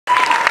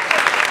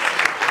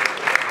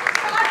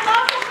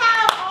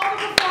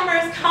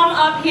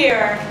up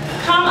here.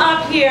 Come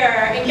up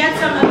here and get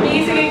some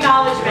amazing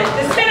acknowledgement.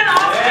 This has been an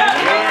awesome show.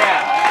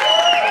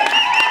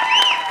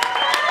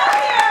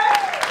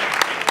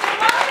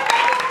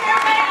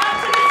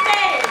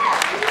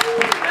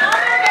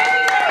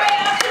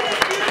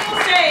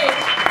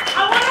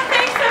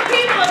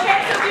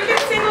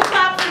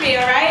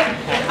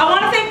 I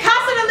want to thank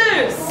CASA.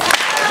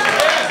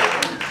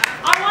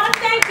 I want to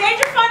thank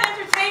Danger Fun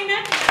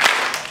Entertainment.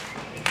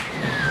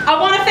 I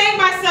want to thank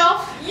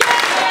myself,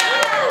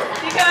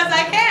 because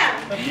I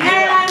can.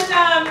 And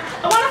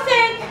I want to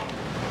thank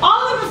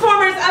all the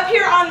performers up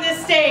here on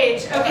this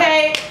stage,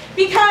 okay?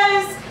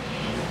 Because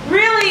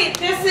really,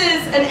 this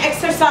is an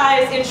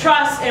exercise in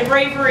trust and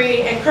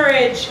bravery and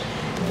courage.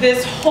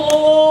 This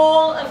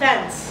whole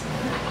event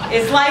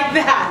is like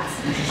that.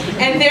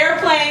 And they're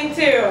playing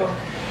too.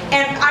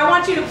 And I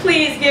want you to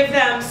please give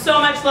them so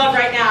much love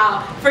right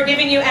now for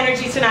giving you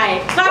energy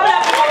tonight. Clap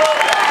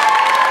it up.